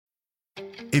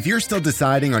If you're still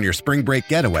deciding on your spring break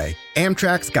getaway,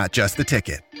 Amtrak's got just the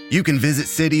ticket. You can visit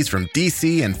cities from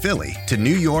D.C. and Philly to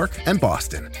New York and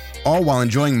Boston, all while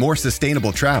enjoying more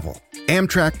sustainable travel.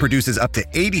 Amtrak produces up to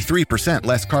 83%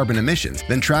 less carbon emissions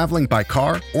than traveling by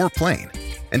car or plane.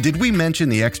 And did we mention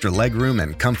the extra legroom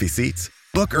and comfy seats?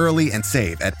 Book early and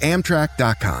save at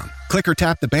Amtrak.com. Click or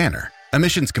tap the banner.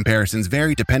 Emissions comparisons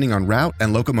vary depending on route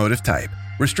and locomotive type.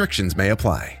 Restrictions may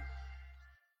apply.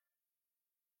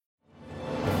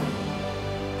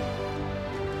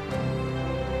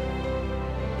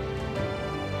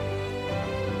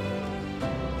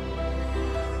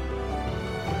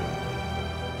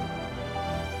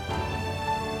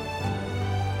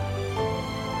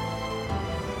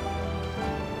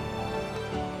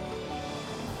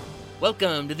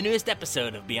 Welcome to the newest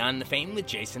episode of Beyond the Fame with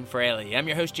Jason Fraley. I'm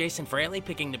your host, Jason Fraley,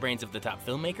 picking the brains of the top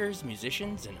filmmakers,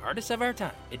 musicians, and artists of our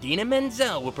time. Idina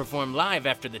Menzel will perform live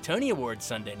after the Tony Awards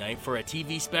Sunday night for a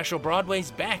TV special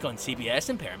Broadway's back on CBS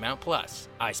and Paramount+.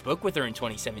 I spoke with her in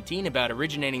 2017 about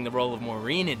originating the role of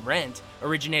Maureen in Rent,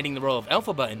 originating the role of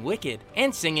Elphaba in Wicked,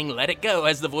 and singing Let It Go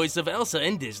as the voice of Elsa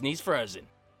in Disney's Frozen.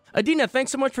 Idina,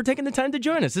 thanks so much for taking the time to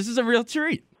join us. This is a real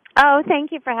treat. Oh,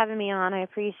 thank you for having me on. I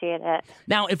appreciate it.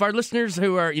 Now, if our listeners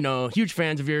who are, huge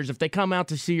fans of yours, if they come out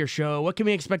to see your show, what can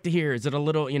we expect to hear? Is it a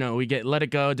little, we get Let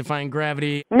It Go, Defying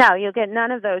Gravity? No, you'll get none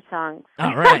of those songs.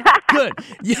 All right. Good.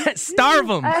 Yeah, starve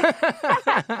them.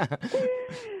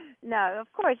 No, of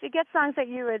course. You get songs that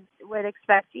you would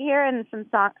expect to hear and some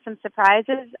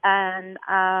surprises. And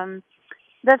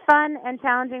the fun and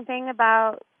challenging thing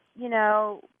about,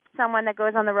 someone that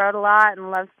goes on the road a lot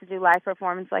and loves to do live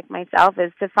performance like myself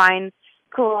is to find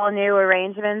cool new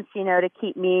arrangements, to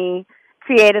keep me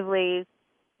creatively,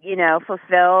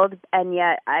 fulfilled, and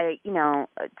yet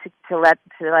to let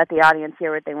the audience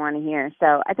hear what they want to hear.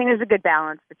 So I think there's a good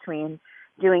balance between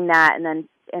doing that and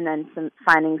then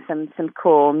finding some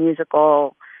cool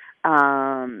musical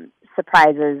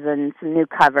surprises and some new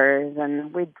covers,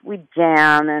 and we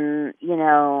jam, and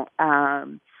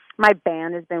my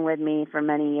band has been with me for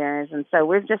many years, and so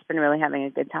we've just been really having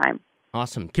a good time.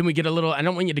 Awesome. Can we get a little, I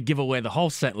don't want you to give away the whole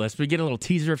set list, but we get a little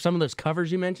teaser of some of those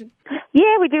covers you mentioned?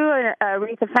 Yeah, we do a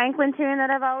Aretha Franklin tune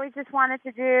that I've always just wanted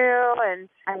to do, and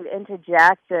I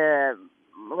interject a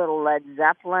little Led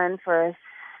Zeppelin for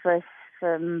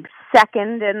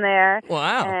second in there.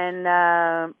 Wow.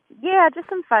 And, just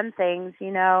some fun things,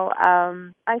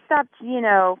 I stopped,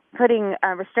 putting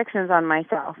restrictions on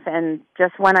myself, and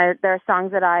just when there are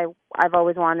songs that I've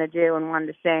always wanted to do and wanted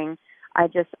to sing, I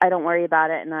don't worry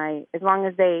about it, and as long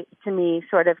as they, to me,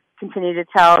 sort of continue to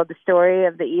tell the story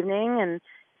of the evening and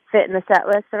fit in the set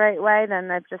list the right way,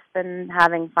 then I've just been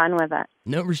having fun with it.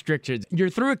 No restrictions. You're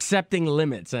through accepting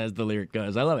limits, as the lyric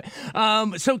goes. I love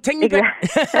it. So take me back.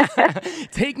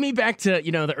 Take me back to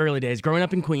the early days, growing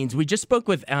up in Queens. We just spoke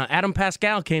with Adam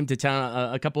Pascal, came to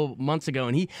town a couple months ago,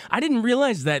 and I didn't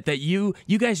realize that you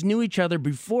guys knew each other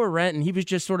before Rent, and he was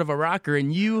just sort of a rocker,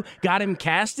 and you got him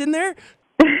cast in there.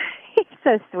 He's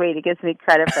so sweet. He gives me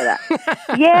credit for that.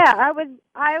 Yeah, I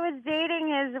was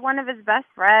dating one of his best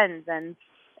friends, and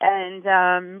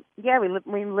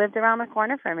we lived around the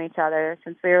corner from each other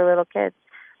since we were little kids.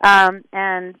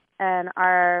 And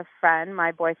our friend,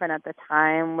 my boyfriend at the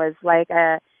time, was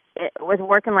working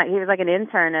he was like an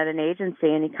intern at an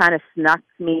agency, and he kind of snuck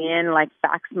me in,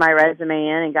 faxed my resume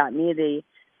in, and got me the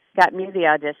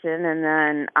audition. And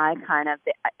then I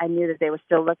knew that they were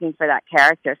still looking for that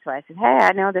character, so I said, "Hey,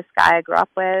 I know this guy I grew up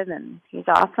with, and he's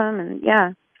awesome." And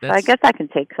yeah. So I guess I can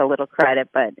take a little credit,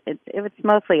 but it's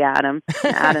mostly Adam.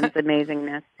 Adam's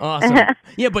amazingness. Awesome.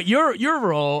 Yeah, but your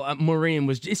role, Maureen,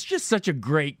 it's just such a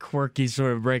great, quirky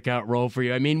sort of breakout role for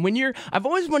you. I mean, I've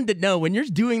always wanted to know, when you're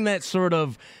doing that sort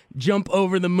of jump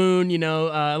over the moon,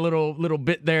 a little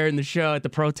bit there in the show at the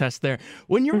protest there,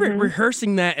 when you're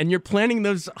rehearsing that and you're planning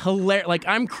those hilarious,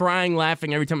 I'm crying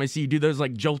laughing every time I see you do those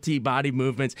jolty body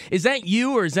movements. Is that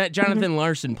you, or is that Jonathan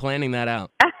Larson planning that out?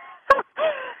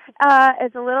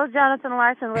 It's a little Jonathan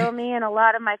Larson, a little me, and a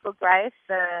lot of Michael Grice,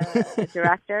 the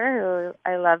director, who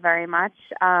I love very much,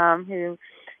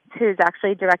 who's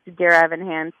actually directed Dear Evan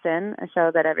Hansen, a show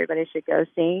that everybody should go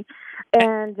see.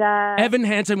 And Evan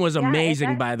Hansen was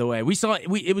amazing, by the way. We saw it.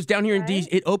 It was down here in D.C.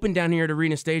 It opened down here at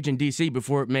Arena Stage in D.C.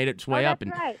 before it made its way up.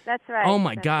 That's right. Oh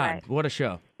my God, what a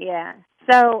show! Yeah.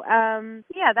 So,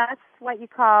 that's what you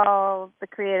call the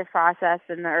creative process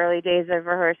in the early days of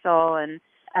rehearsal, and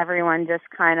everyone just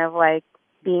kind of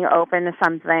being open to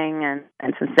something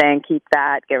and saying, keep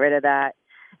that, get rid of that.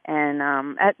 And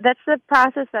that's the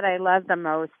process that I love the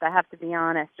most, I have to be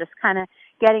honest, just kind of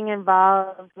getting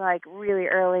involved really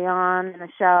early on in the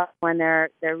show when they're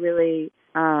really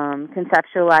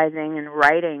conceptualizing and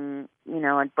writing,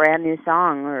 a brand new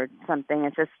song or something.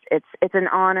 It's an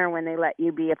honor when they let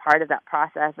you be a part of that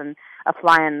process and a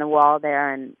fly on the wall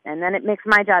there. And then it makes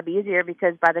my job easier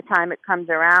because by the time it comes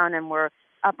around and we're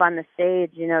up on the stage,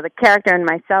 the character and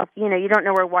myself, you don't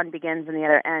know where one begins and the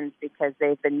other ends because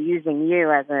they've been using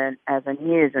you as a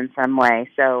muse in some way.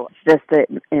 So it's just that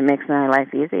it makes my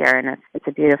life easier, and it's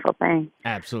a beautiful thing.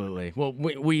 Absolutely. Well,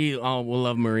 we all will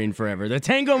love Maureen forever. The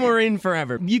Tango Maureen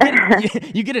forever. You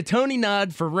get a Tony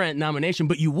nod for Rent nomination,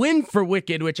 but you win for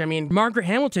Wicked, which, I mean, Margaret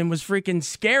Hamilton was freaking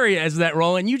scary as that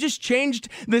role, and you just changed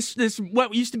this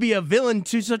what used to be a villain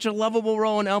to such a lovable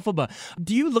role in Elphaba.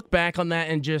 Do you look back on that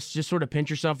and just sort of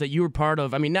pinch yourself that you were part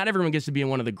of? I mean, not everyone gets to be in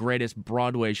one of the greatest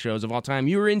Broadway shows of all time.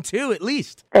 You were in two, at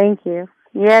least. Thank you.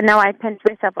 Yeah, no, I pinch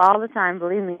myself all the time.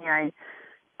 Believe me,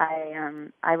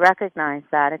 I recognize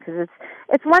that because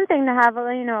it's one thing to have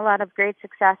a lot of great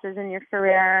successes in your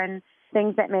career and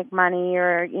things that make money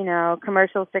or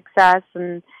commercial success,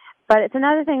 but it's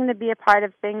another thing to be a part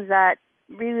of things that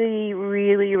really,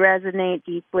 really resonate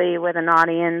deeply with an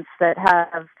audience, that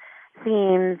have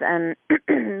themes and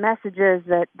messages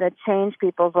that change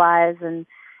people's lives and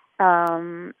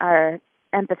are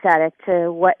empathetic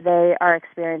to what they are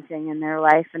experiencing in their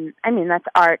life. And I mean, that's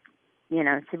art,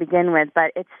 to begin with,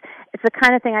 but it's the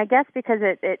kind of thing, I guess, because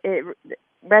it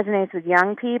resonates with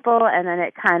young people, and then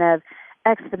it kind of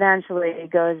exponentially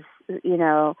goes,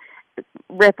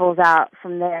 ripples out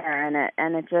from there,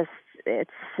 and it's just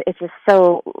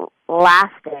so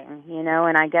lasting,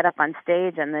 and I get up on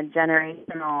stage and the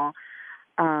generational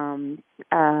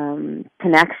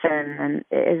connection and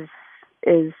is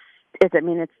I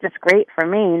mean, it's just great for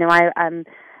me.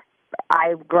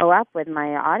 I grow up with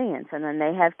my audience, and then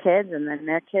they have kids, and then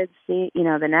their kids see,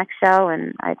 the next show,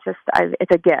 and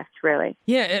it's a gift, really.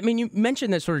 Yeah, I mean, you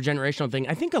mentioned that sort of generational thing.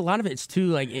 I think a lot of it's too,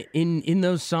 like, in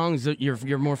those songs,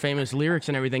 your more famous lyrics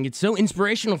and everything, it's so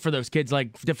inspirational for those kids,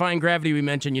 like Defying Gravity we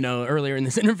mentioned, earlier in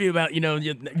this interview about,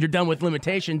 you're done with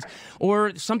limitations,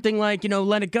 or something like,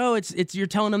 Let It Go, it's you're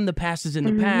telling them the past is in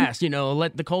the past,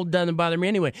 let the cold doesn't bother me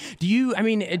anyway. Do you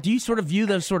sort of view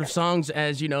those sort of songs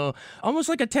as, almost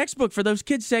like a textbook for those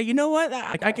kids, say, you know what,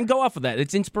 I can go off of that.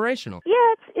 It's inspirational.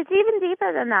 Yeah, it's even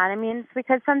deeper than that. I mean, it's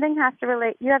because something has to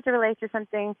relate. You have to relate to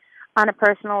something on a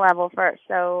personal level first.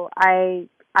 So I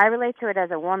relate to it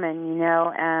as a woman,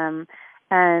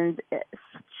 and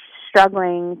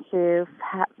struggling to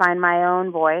find my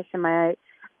own voice and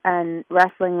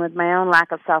wrestling with my own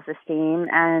lack of self-esteem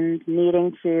and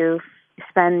needing to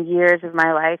spend years of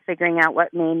my life figuring out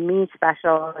what made me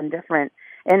special and different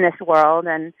in this world,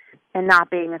 and not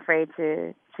being afraid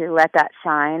to let that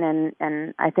shine.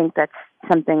 And I think that's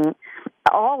something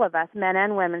all of us, men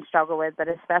and women, struggle with, but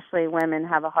especially women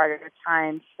have a harder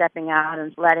time stepping out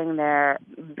and letting their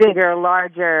bigger,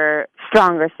 larger,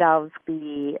 stronger selves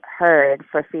be heard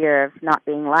for fear of not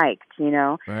being liked,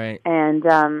 Right. And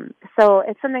so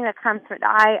it's something that comes from,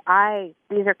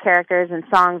 these are characters and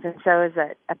songs and shows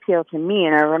that appeal to me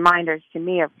and are reminders to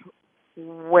me of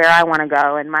where I want to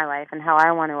go in my life and how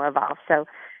I want to evolve. So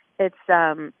it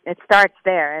starts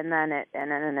there, and then it,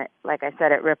 like I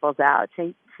said, it ripples out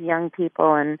to young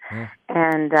people and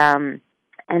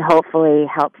hopefully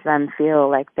helps them feel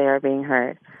like they're being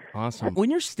heard. Awesome.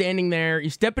 When you're standing there, you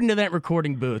step into that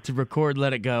recording booth to record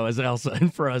Let It Go as Elsa in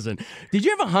Frozen. Did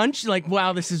you have a hunch, like,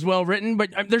 wow, this is well written? But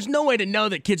there's no way to know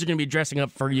that kids are going to be dressing up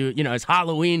for you, as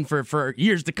Halloween for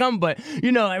years to come. But,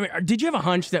 did you have a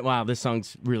hunch that, wow, this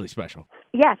song's really special?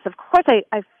 Yes, of course.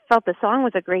 I felt the song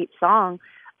was a great song.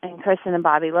 And Kristen and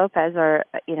Bobby Lopez are,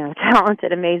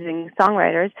 talented, amazing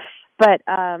songwriters. But,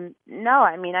 no,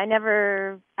 I mean, I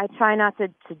try not to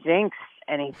jinx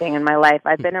anything in my life.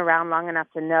 I've been around long enough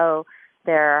to know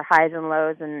there are highs and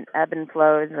lows and ebb and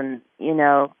flows, and, you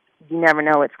never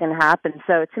know what's going to happen.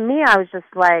 So to me, I was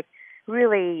just like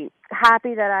really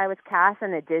happy that I was cast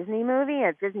in a Disney movie,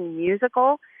 a Disney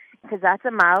musical, because that's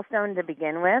a milestone to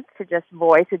begin with, to just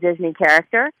voice a Disney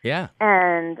character. Yeah.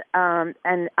 And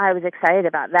I was excited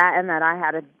about that, and that I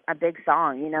had a big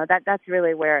song. That's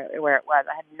really where it was.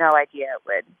 I had no idea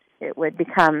it would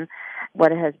become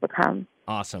what it has become.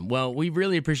 Awesome. Well, we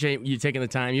really appreciate you taking the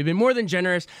time. You've been more than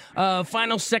generous.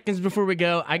 Final seconds before we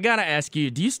go, I got to ask you,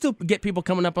 do you still get people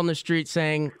coming up on the street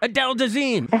saying, Adele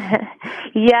Dazeem?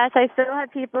 Yes, I still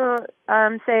have people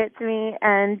say it to me,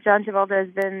 and John Travolta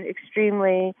has been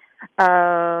extremely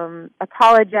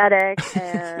apologetic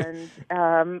and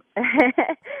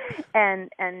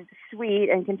and sweet,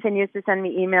 and continues to send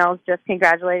me emails just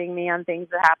congratulating me on things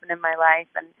that happened in my life.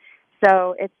 And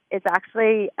so it's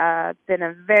actually been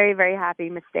a very, very happy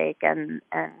mistake, and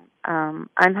I'm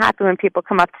happy when people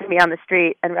come up to me on the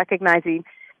street and recognize me,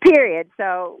 period.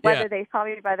 So whether they call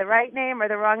me by the right name or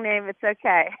the wrong name, it's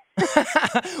okay.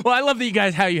 Well, I love that you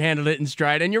guys, how you handled it in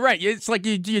stride. And you're right. It's like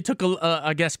you took,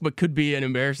 I guess, what could be an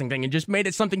embarrassing thing and just made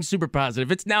it something super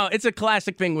positive. It's a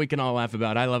classic thing we can all laugh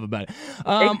about. I love about it.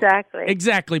 Exactly.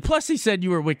 Exactly. Plus, he said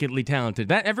you were wickedly talented.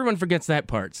 That everyone forgets that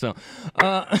part. So,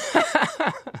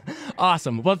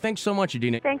 awesome. Well, thanks so much,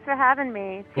 Idina. Thanks for having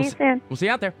me. See you soon. We'll see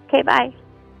you out there. Okay, bye.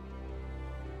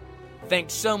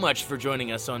 Thanks so much for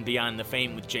joining us on Beyond the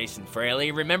Fame with Jason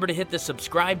Fraley. Remember to hit the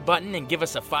subscribe button and give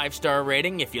us a 5-star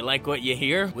rating if you like what you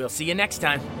hear. We'll see you next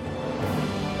time.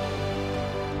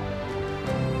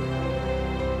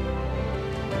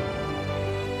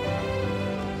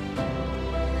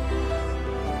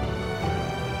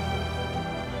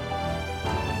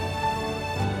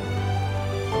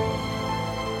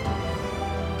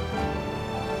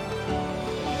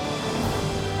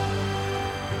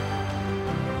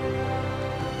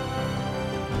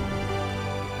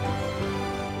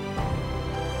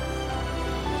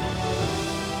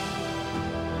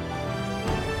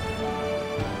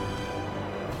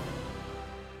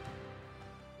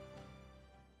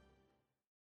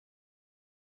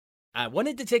 I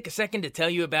wanted to take a second to tell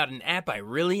you about an app I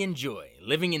really enjoy.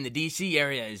 Living in the DC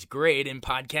area is great, and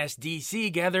Podcast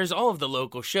DC gathers all of the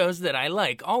local shows that I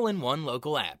like all in one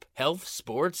local app. Health,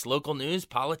 sports, local news,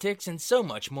 politics, and so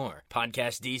much more.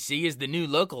 Podcast DC is the new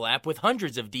local app with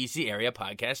hundreds of DC area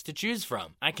podcasts to choose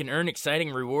from. I can earn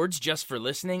exciting rewards just for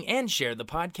listening and share the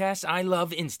podcasts I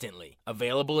love instantly.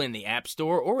 Available in the App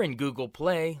Store or in Google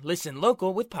Play, listen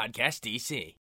local with Podcast DC.